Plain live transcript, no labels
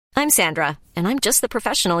I'm Sandra, and I'm just the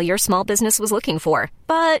professional your small business was looking for.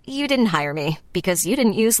 But you didn't hire me because you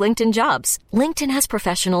didn't use LinkedIn Jobs. LinkedIn has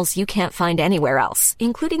professionals you can't find anywhere else,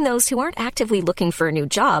 including those who aren't actively looking for a new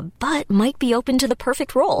job, but might be open to the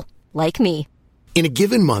perfect role, like me. In a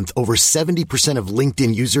given month, over 70% of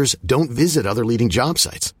LinkedIn users don't visit other leading job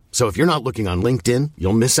sites. So if you're not looking on LinkedIn,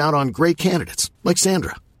 you'll miss out on great candidates like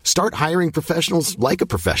Sandra. Start hiring professionals like a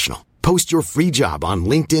professional. Post your free job on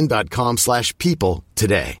linkedin.com/people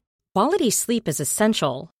today. Quality sleep is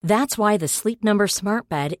essential. That's why the Sleep Number Smart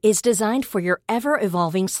Bed is designed for your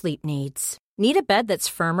ever-evolving sleep needs. Need a bed that's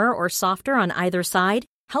firmer or softer on either side?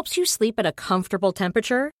 Helps you sleep at a comfortable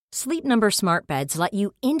temperature? Sleep Number Smart Beds let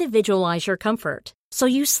you individualize your comfort, so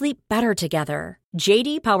you sleep better together.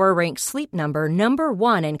 J.D. Power ranks Sleep Number number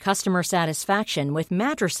 1 in customer satisfaction with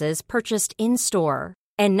mattresses purchased in-store.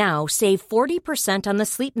 And now, save 40% on the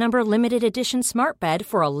Sleep Number Limited Edition Smart Bed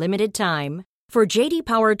for a limited time. For J.D.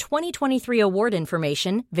 Power 2023 award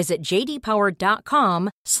information, visit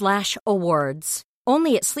jdpower.com/awards.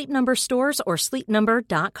 Only at Sleep Number stores or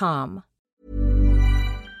sleepnumber.com.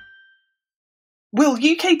 Will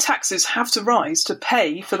UK taxes have to rise to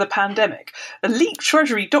pay for the pandemic? A leaked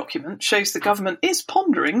Treasury document shows the government is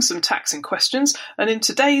pondering some taxing questions, and in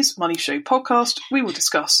today's Money Show podcast, we will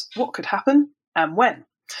discuss what could happen and when.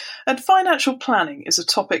 And financial planning is a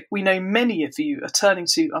topic we know many of you are turning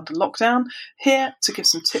to under lockdown. Here to give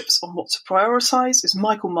some tips on what to prioritise is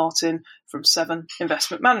Michael Martin from Seven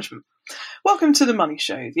Investment Management. Welcome to The Money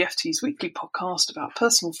Show, the FT's weekly podcast about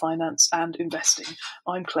personal finance and investing.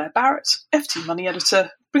 I'm Claire Barrett, FT Money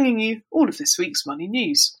Editor, bringing you all of this week's money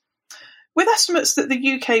news. With estimates that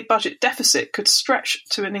the UK budget deficit could stretch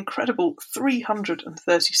to an incredible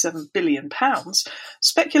 £337 billion,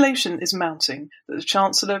 speculation is mounting that the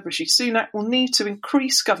Chancellor, Rishi Sunak, will need to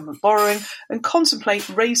increase government borrowing and contemplate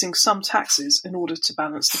raising some taxes in order to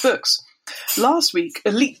balance the books. Last week,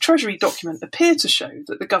 a leaked Treasury document appeared to show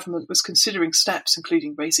that the government was considering steps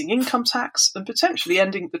including raising income tax and potentially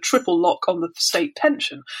ending the triple lock on the state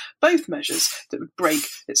pension, both measures that would break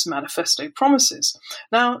its manifesto promises.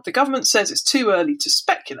 Now, the government says it's too early to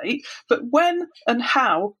speculate, but when and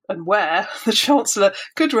how and where the Chancellor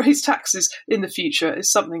could raise taxes in the future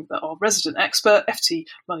is something that our resident expert, FT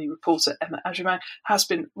Money reporter Emma Agyemang, has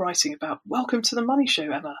been writing about. Welcome to the Money Show,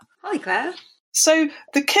 Emma. Hi, Claire. So,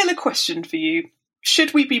 the killer question for you,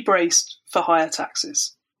 should we be braced for higher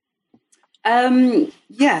taxes?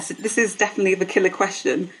 Yes, this is definitely the killer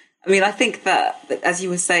question. I mean, I think that, as you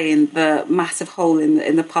were saying, the massive hole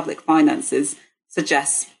in the public finances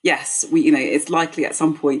suggests, yes, it's likely at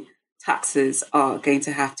some point taxes are going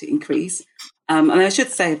to have to increase. And I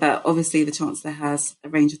should say that obviously the Chancellor has a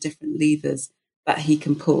range of different levers that he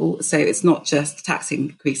can pull. So it's not just tax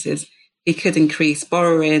increases. He could increase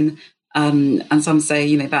borrowing, and some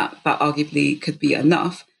say, that arguably could be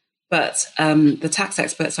enough. But the tax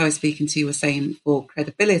experts I was speaking to were saying for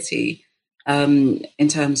credibility, in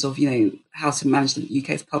terms of, how to manage the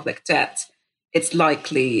UK's public debt, it's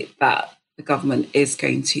likely that the government is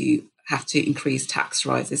going to have to increase tax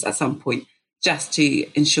rises at some point just to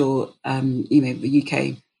ensure, the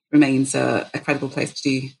UK remains a credible place to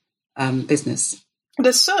do business.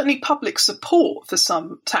 There's certainly public support for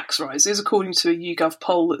some tax rises, according to a YouGov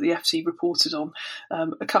poll that the FT reported on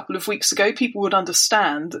a couple of weeks ago. People would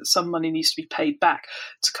understand that some money needs to be paid back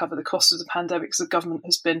to cover the cost of the pandemic, because the government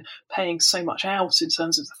has been paying so much out in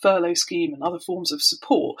terms of the furlough scheme and other forms of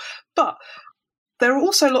support. But there are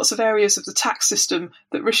also lots of areas of the tax system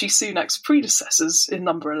that Rishi Sunak's predecessors in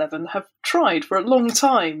number 11 have tried for a long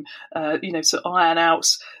time, to iron out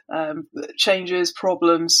changes,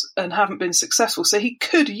 problems, and haven't been successful. So he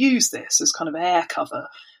could use this as kind of air cover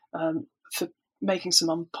for making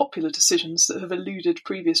some unpopular decisions that have eluded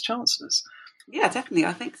previous chancellors. Yeah, definitely.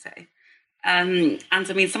 I think so. And I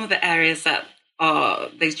mean, some of the areas that are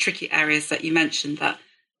those tricky areas that you mentioned that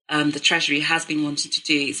the Treasury has been wanting to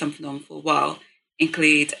do something on for a while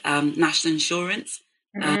include national insurance,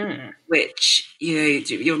 which,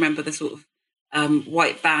 you remember the sort of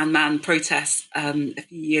white van man protests a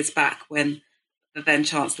few years back when the then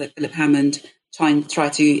Chancellor Philip Hammond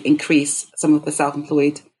tried to increase some of the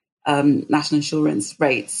self-employed national insurance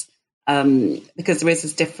rates, because there is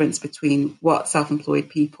this difference between what self-employed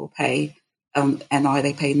people pay. NI,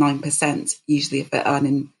 they pay 9%, usually if they're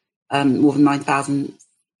earning more than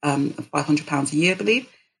 £9,500 a year, I believe.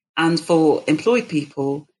 And for employed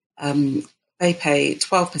people, they pay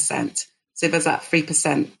 12%. So there's that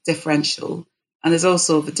 3% differential. And there's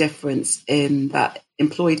also the difference in that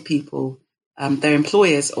employed people, their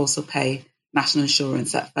employers also pay national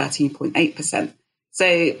insurance at 13.8%.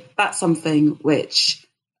 So that's something which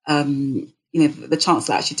the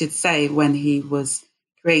Chancellor actually did say when he was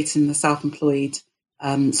creating the self-employed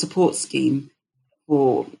support scheme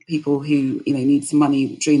for people who need some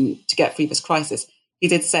money to get through this crisis, he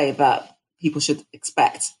did say that people should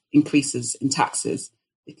expect increases in taxes,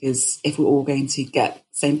 because if we're all going to get the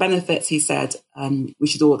same benefits, he said, we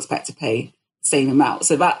should all expect to pay the same amount.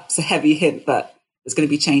 So that's a heavy hint that there's going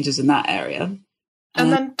to be changes in that area.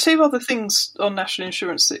 And then two other things on national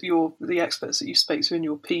insurance that the experts that you spoke to in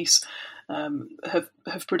your piece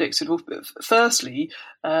have predicted. Well, firstly,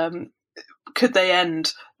 could they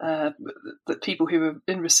end that people who are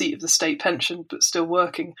in receipt of the state pension but still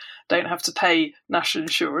working don't have to pay national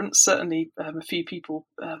insurance? Certainly a few people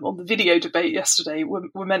on the video debate yesterday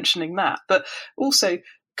were mentioning that. But also,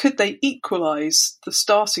 could they equalise the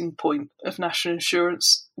starting point of national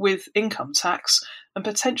insurance with income tax and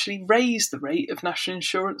potentially raise the rate of national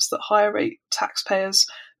insurance that higher rate taxpayers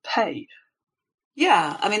pay?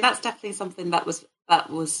 Yeah, I mean, that's definitely something that was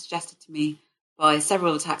suggested to me by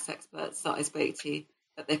several tax experts that I spoke to,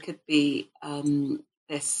 that there could be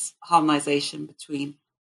this harmonisation between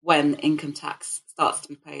when income tax starts to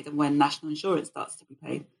be paid and when national insurance starts to be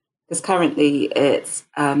paid. Because currently it's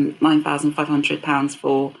 £9,500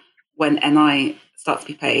 for when NI starts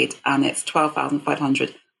to be paid, and it's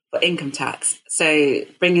 £12,500 for income tax. So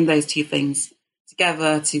bringing those two things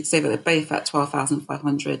together to say that they're both at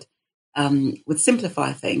 £12,500 would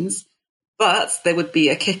simplify things. But there would be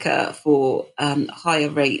a kicker for higher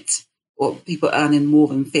rate, or people earning more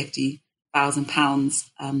than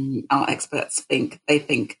 £50,000. Our experts think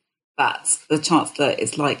that the Chancellor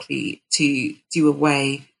is likely to do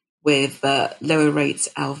away with the lower rates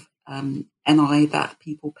of NI that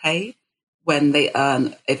people pay when they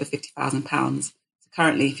earn over £50,000. So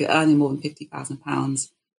currently, if you're earning more than £50,000,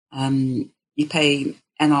 you pay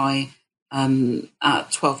NI at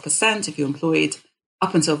 12% if you're employed,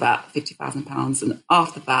 up until about £50,000, and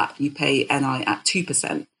after that you pay NI at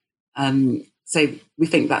 2%. So we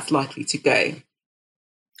think that's likely to go.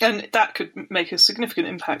 And that could make a significant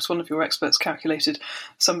impact. One of your experts calculated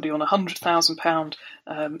somebody on £100,000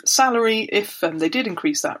 salary, if they did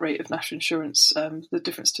increase that rate of national insurance, the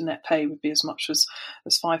difference to net pay would be as much as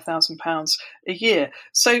 £5,000 a year.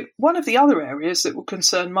 So one of the other areas that will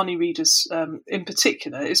concern money readers in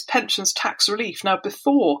particular is pensions tax relief. Now,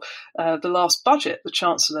 before the last budget, the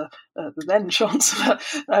Chancellor, the then Chancellor,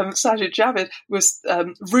 Sajid Javid, was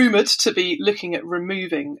rumoured to be looking at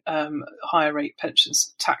removing higher rate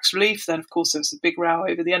pensions tax relief. Then, of course, there was a big row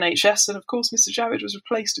over the NHS, and of course, Mr. Javid was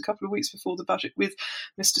replaced a couple of weeks before the budget with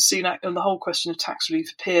Mr. Sunak, and the whole question of tax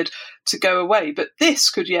relief appeared to go away. But this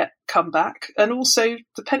could yet come back, and also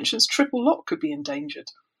the pensions triple lock could be endangered.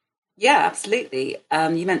 Yeah, absolutely.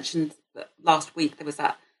 You mentioned that last week there was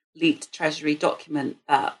that leaked Treasury document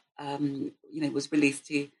that was released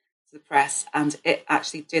to the press, and it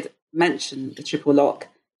actually did mention the triple lock,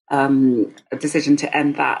 a decision to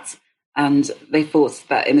end that. And they thought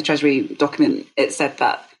that in the Treasury document, it said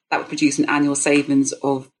that would produce an annual savings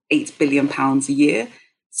of £8 billion a year.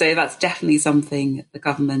 So that's definitely something the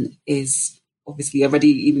government is obviously already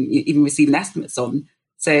even receiving estimates on.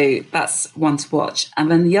 So that's one to watch.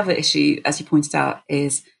 And then the other issue, as you pointed out,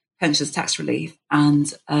 is pensions tax relief.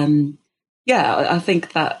 And I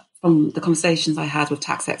think that from the conversations I had with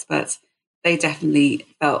tax experts, they definitely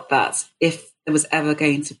felt that if there was ever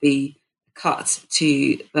going to be a cut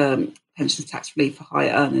to the pensions tax relief for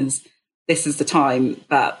higher earners, this is the time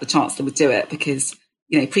that the Chancellor would do it, because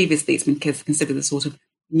previously it's been considered a sort of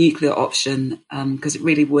nuclear option, because it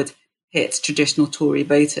really would hit traditional Tory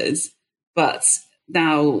voters. But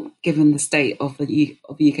now, given the state of the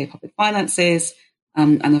UK public finances,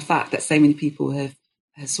 and the fact that so many people have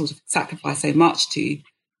sort of sacrificed so much to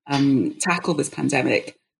tackle this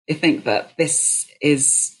pandemic, I think that this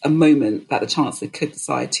is a moment that the Chancellor could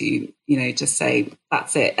decide to, just say,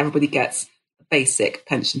 that's it, everybody gets a basic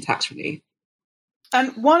pension tax relief.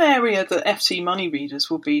 And one area that FT money readers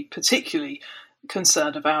will be particularly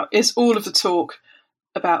concerned about is all of the talk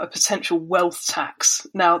about a potential wealth tax.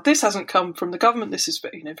 Now, this hasn't come from the government. This is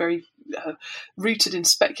very rooted in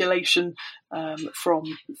speculation from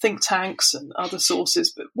think tanks and other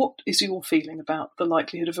sources. But what is your feeling about the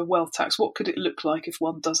likelihood of a wealth tax? What could it look like if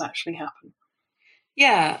one does actually happen?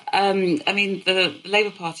 Yeah, the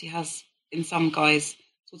Labour Party has, in some guise,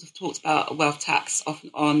 sort of talked about a wealth tax off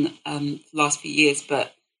and on for the last few years.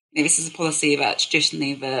 But this is a policy that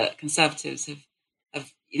traditionally the Conservatives have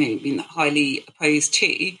been highly opposed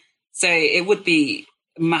to. So it would be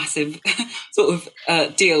a massive sort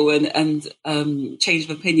of deal and change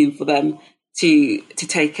of opinion for them to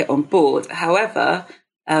take it on board. However,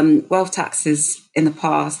 wealth taxes in the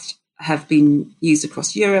past have been used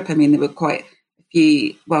across Europe. I mean, there were quite a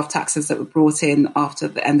few wealth taxes that were brought in after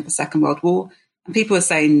the end of the Second World War. And people are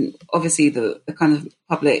saying, obviously, the kind of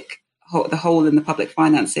the hole in the public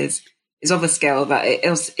finances is of a scale that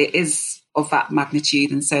it is of that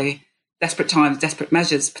magnitude. And so desperate times, desperate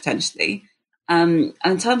measures, potentially. And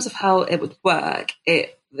in terms of how it would work,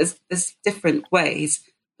 there's different ways,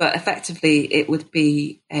 but effectively it would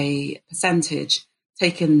be a percentage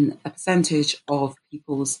of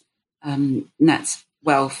people's net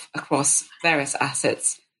wealth across various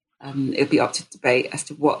assets. It would be up to debate as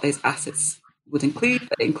to what those assets would include,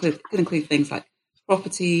 but it could include things like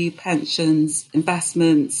property, pensions,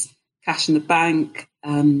 investments, cash in the bank,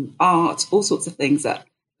 art, all sorts of things that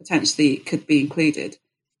potentially could be included.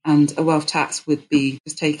 And a wealth tax would be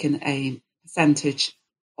just taking a percentage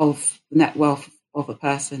of the net wealth of a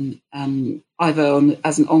person, either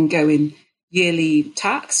as an ongoing yearly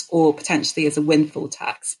tax or potentially as a windfall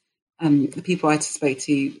tax. The people I spoke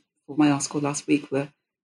to for my article last week were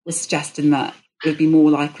suggesting that it would be more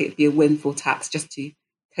likely to be a windfall tax just to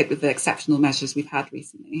cope with the exceptional measures we've had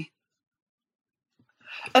recently.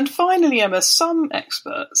 And finally, Emma, some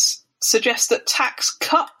experts suggest that tax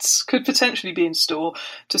cuts could potentially be in store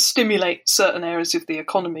to stimulate certain areas of the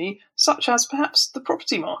economy, such as perhaps the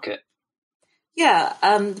property market. Yeah,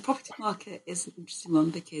 the property market is an interesting one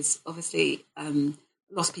because obviously a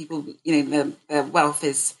lot of people, their wealth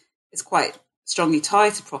is quite strongly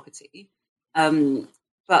tied to property.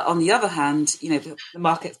 But on the other hand, the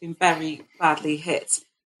market's been very badly hit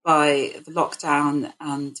by the lockdown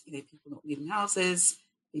and, people not leaving houses,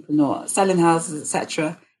 people not selling houses,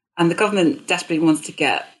 etc. And the government desperately wants to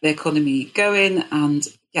get the economy going and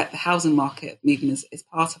get the housing market moving as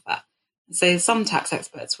part of that. And so some tax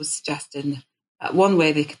experts were suggesting that one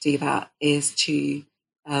way they could do that is to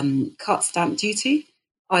cut stamp duty,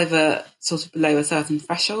 either sort of below a certain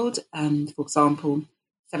threshold, for example,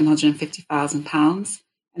 £750,000.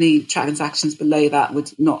 Any transactions below that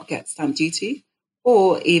would not get stamp duty,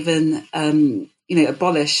 or even,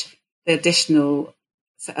 abolish the additional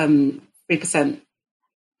 3%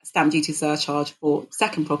 stamp duty surcharge for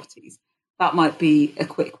second properties. That might be a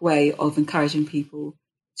quick way of encouraging people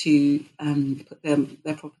to put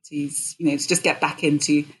their properties, to just get back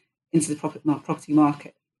into the property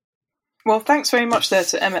market. Well, thanks very much there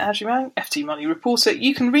to Emma Agyemang, FT Money reporter.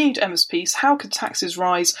 You can read Emma's piece, How Could Taxes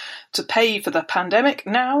Rise to Pay for the Pandemic,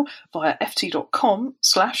 now via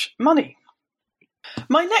ft.com/money.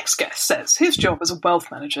 My next guest says his job as a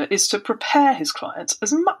wealth manager is to prepare his clients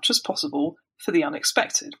as much as possible for the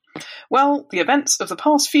unexpected. Well, the events of the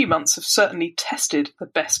past few months have certainly tested the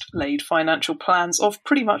best-laid financial plans of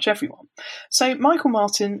pretty much everyone. So Michael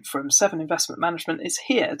Martin from Seven Investment Management is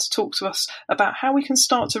here to talk to us about how we can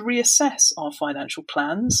start to reassess our financial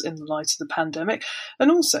plans in the light of the pandemic,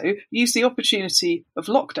 and also use the opportunity of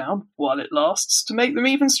lockdown, while it lasts, to make them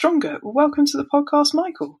even stronger. Welcome to the podcast,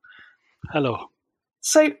 Michael. Hello.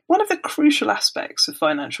 So one of the crucial aspects of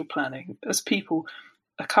financial planning, as people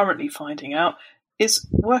are currently finding out, is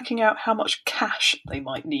working out how much cash they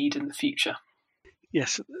might need in the future.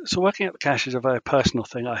 Yes, so working out the cash is a very personal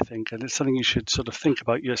thing, I think, and it's something you should sort of think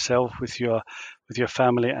about yourself with your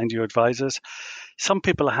family and your advisors. Some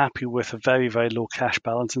people are happy with a very, very low cash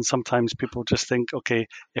balance, and sometimes people just think, okay,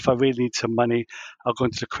 if I really need some money, I'll go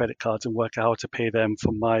into the credit cards and work out how to pay them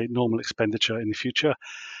for my normal expenditure in the future.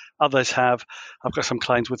 Others I've got some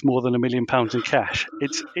clients with more than £1 million in cash.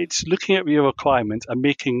 It's looking at your requirements and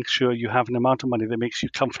making sure you have an amount of money that makes you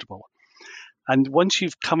comfortable. And once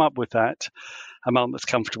you've come up with that amount that's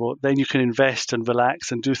comfortable, then you can invest and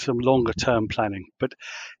relax and do some longer term planning. But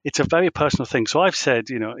it's a very personal thing. So I've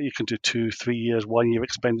said, you can do 2, 3 years, 1 year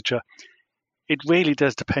expenditure. It really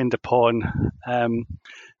does depend upon the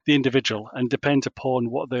individual and depends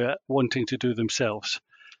upon what they're wanting to do themselves.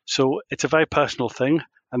 So it's a very personal thing.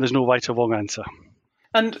 And there's no right or wrong answer.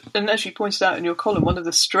 And as you pointed out in your column, one of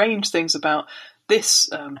the strange things about this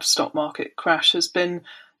stock market crash has been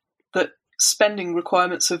that spending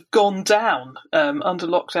requirements have gone down under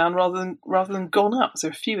lockdown rather than gone up.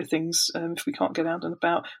 There are fewer things, if we can't get out and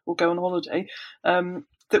about or go on holiday,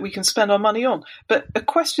 that we can spend our money on. But a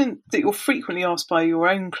question that you're frequently asked by your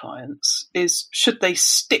own clients is, should they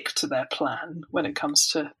stick to their plan when it comes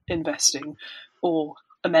to investing, or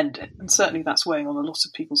amend it? And certainly that's weighing on a lot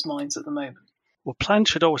of people's minds at the moment. Well, plans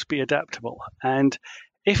should always be adaptable. And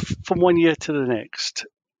if from 1 year to the next,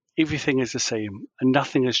 everything is the same and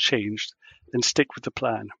nothing has changed, then stick with the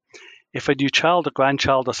plan. If a new child or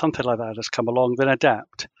grandchild or something like that has come along, then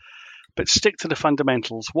adapt. But stick to the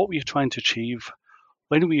fundamentals. What were you trying to achieve?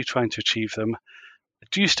 When were you trying to achieve them?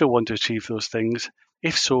 Do you still want to achieve those things?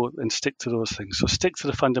 If so, then stick to those things. So stick to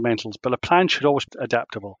the fundamentals, but a plan should always be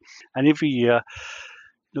adaptable. And every year,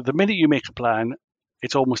 the minute you make a plan,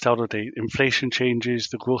 it's almost out of date. Inflation changes,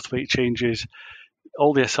 the growth rate changes,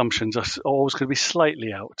 all the assumptions are always going to be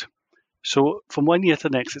slightly out. So from one year to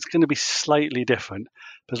the next, it's going to be slightly different.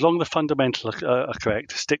 But as long as the fundamentals are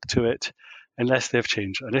correct, stick to it unless they've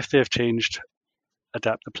changed. And if they've changed,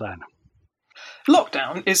 adapt the plan.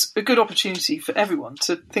 Lockdown is a good opportunity for everyone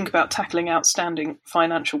to think about tackling outstanding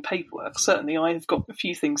financial paperwork. Certainly, I have got a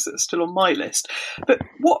few things that are still on my list. But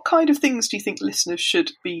what kind of things do you think listeners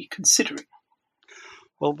should be considering?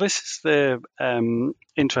 Well, this is the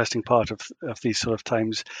interesting part of these sort of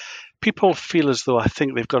times. People feel as though I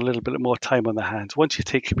think they've got a little bit more time on their hands. Once you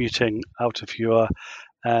take commuting out of your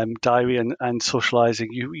diary and socialising,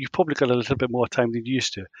 you've probably got a little bit more time than you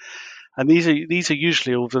used to. And these are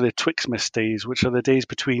usually over the Twixmas days, which are the days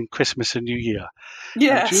between Christmas and New Year.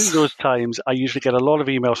 Yes. And during those times, I usually get a lot of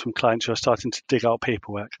emails from clients who are starting to dig out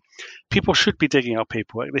paperwork. People should be digging out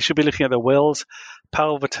paperwork. They should be looking at their wills,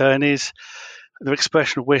 power of attorneys, their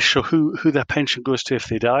expression of wish, or who their pension goes to if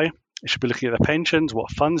they die. They should be looking at their pensions,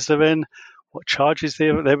 what funds they're in, what charges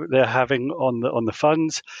they're having on the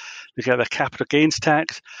funds, looking at their capital gains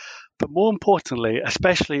tax. But more importantly,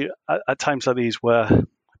 especially at times like these where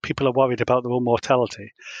people are worried about their own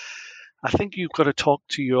mortality, I think you've got to talk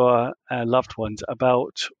to your loved ones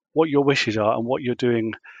about what your wishes are and what you're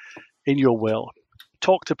doing in your will.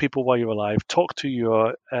 Talk to people while you're alive. Talk to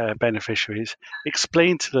your beneficiaries.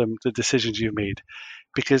 Explain to them the decisions you've made,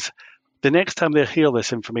 because the next time they hear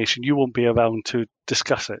this information, you won't be around to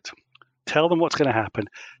discuss it. Tell them what's going to happen.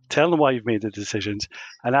 Tell them why you've made the decisions,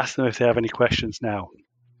 and ask them if they have any questions now.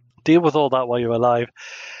 Deal with all that while you're alive,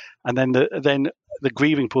 and then the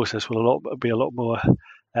grieving process will be a lot more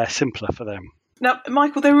simpler for them. Now,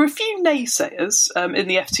 Michael, there were a few naysayers in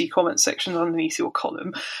the FT comment section underneath your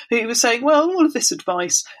column who were saying, well, all of this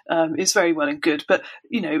advice is very well and good, but,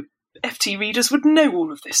 FT readers would know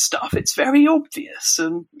all of this stuff. It's very obvious.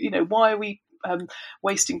 And, why are we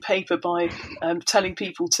wasting paper by telling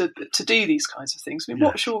people to do these kinds of things? I mean,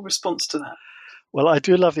 What's your response to that? Well, I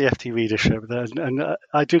do love the FT readership, and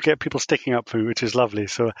I do get people sticking up for me, which is lovely.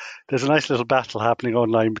 So there's a nice little battle happening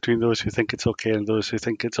online between those who think it's okay and those who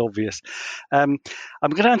think it's obvious. I'm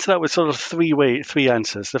going to answer that with sort of three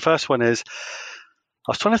answers. The first one is,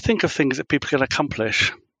 I was trying to think of things that people can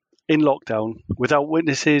accomplish in lockdown without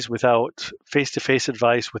witnesses, without face-to-face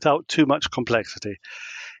advice, without too much complexity.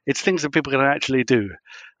 It's things that people can actually do.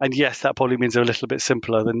 And yes, that probably means they're a little bit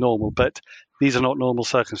simpler than normal, but these are not normal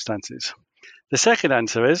circumstances. The second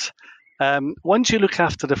answer is, once you look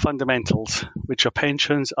after the fundamentals, which are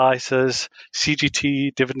pensions, ISAs,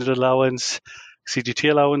 CGT, dividend allowance,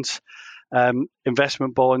 CGT allowance,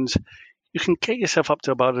 investment bonds, you can get yourself up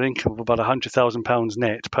to about an income of about £100,000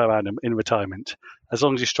 net per annum in retirement, as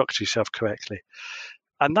long as you structure yourself correctly.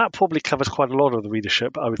 And that probably covers quite a lot of the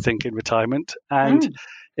readership, I would think, in retirement. And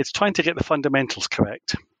it's trying to get the fundamentals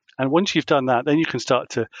correct. And once you've done that, then you can start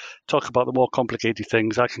to talk about the more complicated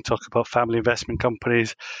things. I can talk about family investment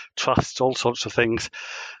companies, trusts, all sorts of things.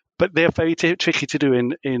 But they're very tricky to do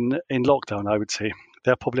in lockdown, I would say.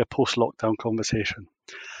 They're probably a post-lockdown conversation.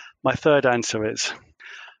 My third answer is,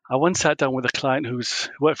 I once sat down with a client who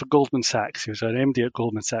worked for Goldman Sachs. He was an MD at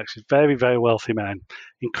Goldman Sachs. He's a very, very wealthy man,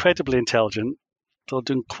 incredibly intelligent, still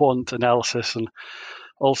doing quant analysis and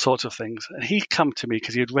all sorts of things. And he come to me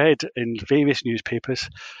because he had read in various newspapers,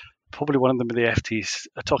 probably one of them in the FTs,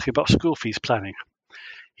 talking about school fees planning.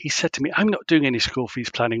 He said to me, I'm not doing any school fees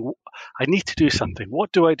planning. I need to do something.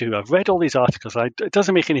 What do I do? I've read all these articles. It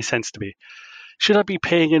doesn't make any sense to me. Should I be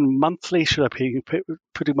paying in monthly? Should I be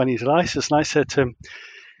putting money into ISAs? And I said to him,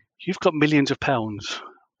 you've got millions of pounds.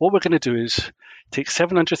 What we're going to do is take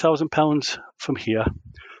 £700,000 from here.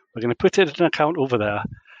 We're going to put it in an account over there.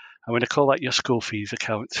 I'm going to call that your school fees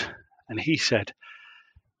account. And he said,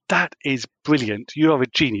 that is brilliant. You are a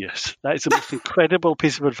genius. That is the most incredible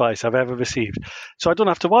piece of advice I've ever received. So I don't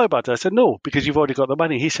have to worry about it. I said, no, because you've already got the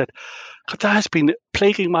money. He said, that has been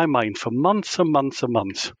plaguing my mind for months and months and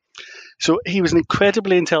months. So he was an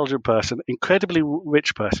incredibly intelligent person, incredibly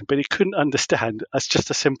rich person, but he couldn't understand as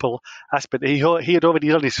just a simple aspect. He had already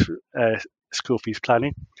done his school fees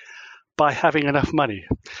planning by having enough money.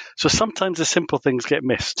 So sometimes the simple things get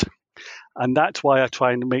missed. And that's why I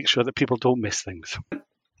try and make sure that people don't miss things.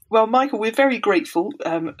 Well, Michael, we're very grateful,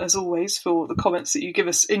 as always, for the comments that you give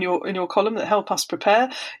us in your column that help us prepare.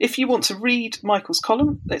 If you want to read Michael's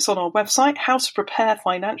column, it's on our website, How to Prepare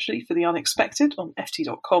Financially for the Unexpected, on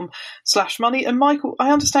ft.com/money. And Michael,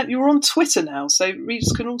 I understand you're on Twitter now, so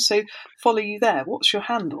readers can also follow you there. What's your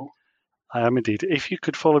handle? I am indeed. If you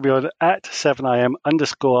could follow me on at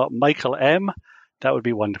 7im_Michael M, that would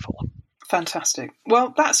be wonderful. Fantastic.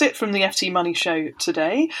 Well, that's it from the FT Money Show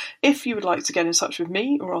today. If you would like to get in touch with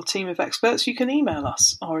me or our team of experts, you can email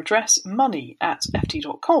us. Our address,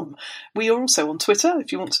 money@ft.com. We are also on Twitter.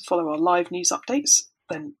 If you want to follow our live news updates,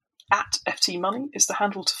 then @FT Money is the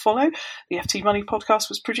handle to follow. The FT Money podcast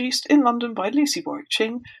was produced in London by Lucy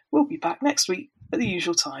Warwick-Ching. We'll be back next week at the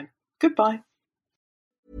usual time. Goodbye.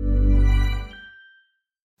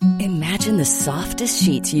 Imagine the softest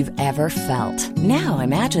sheets you've ever felt. Now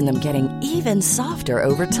imagine them getting even softer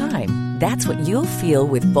over time. That's what you'll feel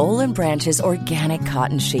with Boll & Branch's organic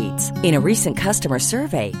cotton sheets. In a recent customer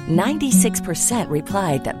survey, 96%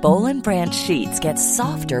 replied that Boll & Branch sheets get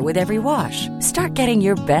softer with every wash. Start getting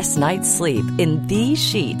your best night's sleep in these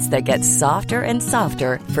sheets that get softer and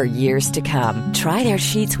softer for years to come. Try their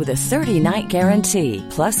sheets with a 30-night guarantee.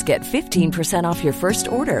 Plus, get 15% off your first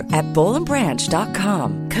order at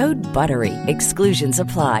bollandbranch.com. Code BUTTERY. Exclusions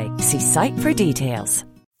apply. See site for details.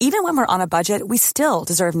 Even when we're on a budget, we still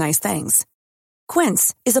deserve nice things.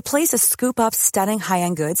 Quince is a place to scoop up stunning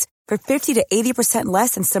high-end goods for 50 to 80%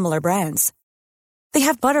 less than similar brands. They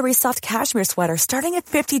have buttery soft cashmere sweaters starting at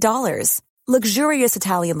 $50, luxurious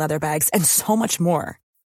Italian leather bags, and so much more.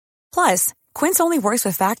 Plus, Quince only works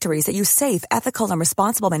with factories that use safe, ethical, and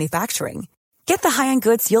responsible manufacturing. Get the high-end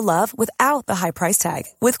goods you'll love without the high price tag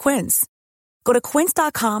with Quince. Go to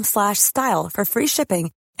quince.com/style for free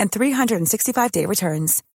shipping and 365-day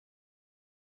returns.